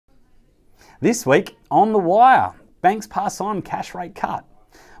This week on The Wire, banks pass on cash rate cut,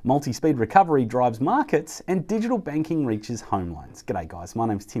 multi-speed recovery drives markets, and digital banking reaches home loans. G'day guys, my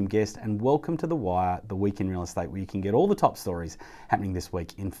name's Tim Guest and welcome to The Wire, the week in real estate where you can get all the top stories happening this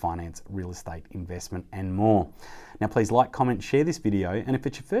week in finance, real estate, investment and more. Now please like, comment, share this video, and if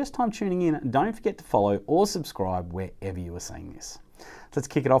it's your first time tuning in, don't forget to follow or subscribe wherever you are seeing this. So let's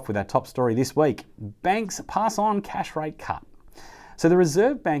kick it off with our top story this week. Banks pass on cash rate cut. So the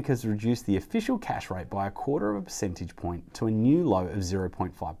Reserve Bank has reduced the official cash rate by 1/4 percentage point to a new low of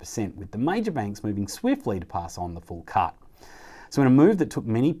 0.5%, with the major banks moving swiftly to pass on the full cut. So in a move that took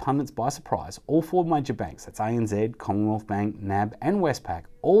many pundits by surprise, all four major banks, that's ANZ, Commonwealth Bank, NAB and Westpac,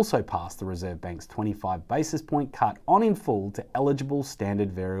 also passed the Reserve Bank's 25 basis point cut on in full to eligible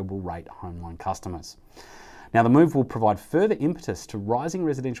standard variable rate home loan customers. Now the move will provide further impetus to rising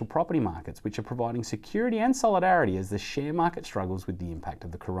residential property markets, which are providing security and solidarity as the share market struggles with the impact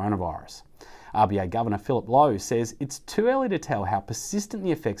of the coronavirus. RBA Governor Philip Lowe says it's too early to tell how persistent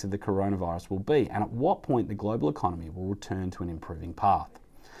the effects of the coronavirus will be and at what point the global economy will return to an improving path.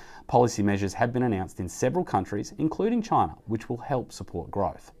 Policy measures have been announced in several countries, including China, which will help support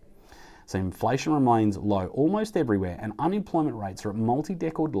growth. So inflation remains low almost everywhere and unemployment rates are at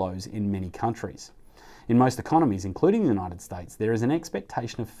multi-decade lows in many countries. In most economies, including the United States, there is an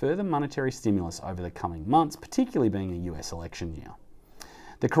expectation of further monetary stimulus over the coming months, particularly being a US election year.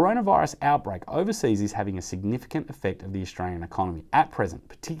 The coronavirus outbreak overseas is having a significant effect of the Australian economy at present,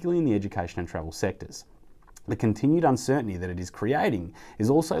 particularly in the education and travel sectors. The continued uncertainty that it is creating is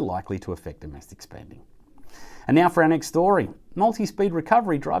also likely to affect domestic spending. And now for our next story. Multi-speed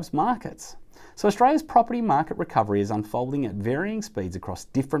recovery drives markets. So Australia's property market recovery is unfolding at varying speeds across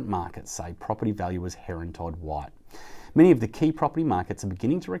different markets, say property valuers Heron Todd White. Many of the key property markets are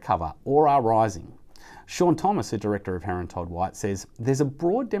beginning to recover or are rising. Sean Thomas, a director of Heron Todd White, says there's a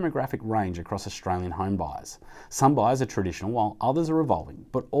broad demographic range across Australian home buyers. Some buyers are traditional while others are evolving,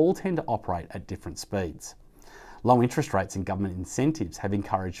 but all tend to operate at different speeds. Low interest rates and government incentives have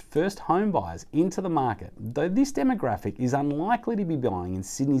encouraged first home buyers into the market, though this demographic is unlikely to be buying in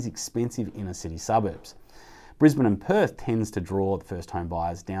Sydney's expensive inner city suburbs. Brisbane and Perth tends to draw first home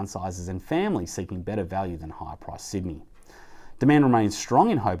buyers, downsizers and families seeking better value than higher priced Sydney. Demand remains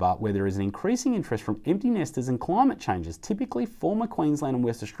strong in Hobart, where there is an increasing interest from empty nesters and climate changes, typically former Queensland and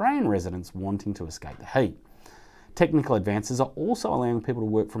West Australian residents wanting to escape the heat. Technical advances are also allowing people to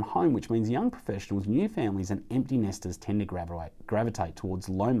work from home, which means young professionals, new families and empty nesters tend to gravitate towards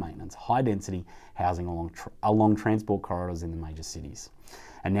low maintenance, high density housing along transport corridors in the major cities.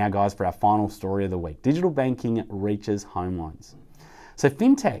 And now guys, for our final story of the week. Digital banking reaches home loans. So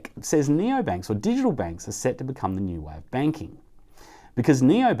FinTech says neobanks or digital banks are set to become the new way of banking. Because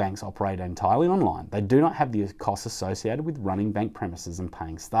neobanks operate entirely online, they do not have the costs associated with running bank premises and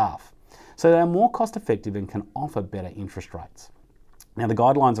paying staff. So they are more cost effective and can offer better interest rates. Now the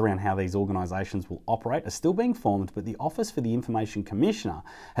guidelines around how these organisations will operate are still being formed, but the Office for the Information Commissioner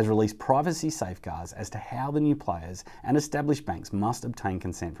has released privacy safeguards as to how the new players and established banks must obtain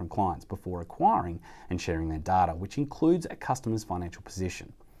consent from clients before acquiring and sharing their data, which includes a customer's financial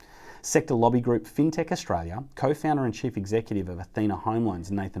position. Sector lobby group FinTech Australia, co-founder and chief executive of Athena Home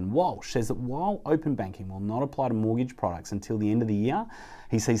Loans, Nathan Walsh, says that while open banking will not apply to mortgage products until the end of the year,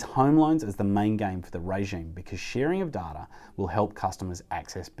 he sees home loans as the main game for the regime because sharing of data will help customers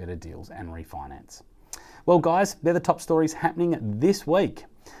access better deals and refinance. Well guys, they're the top stories happening this week.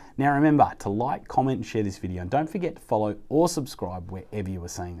 Now remember to like, comment and share this video, and don't forget to follow or subscribe wherever you are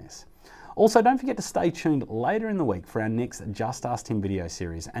seeing this. Also, don't forget to stay tuned later in the week for our next Just Ask Tim video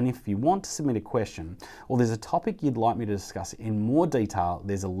series. And if you want to submit a question or there's a topic you'd like me to discuss in more detail,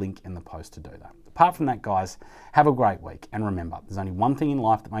 there's a link in the post to do that. Apart from that, guys, have a great week. And remember, there's only one thing in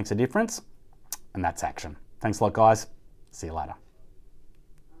life that makes a difference, and that's action. Thanks a lot, guys. See you later.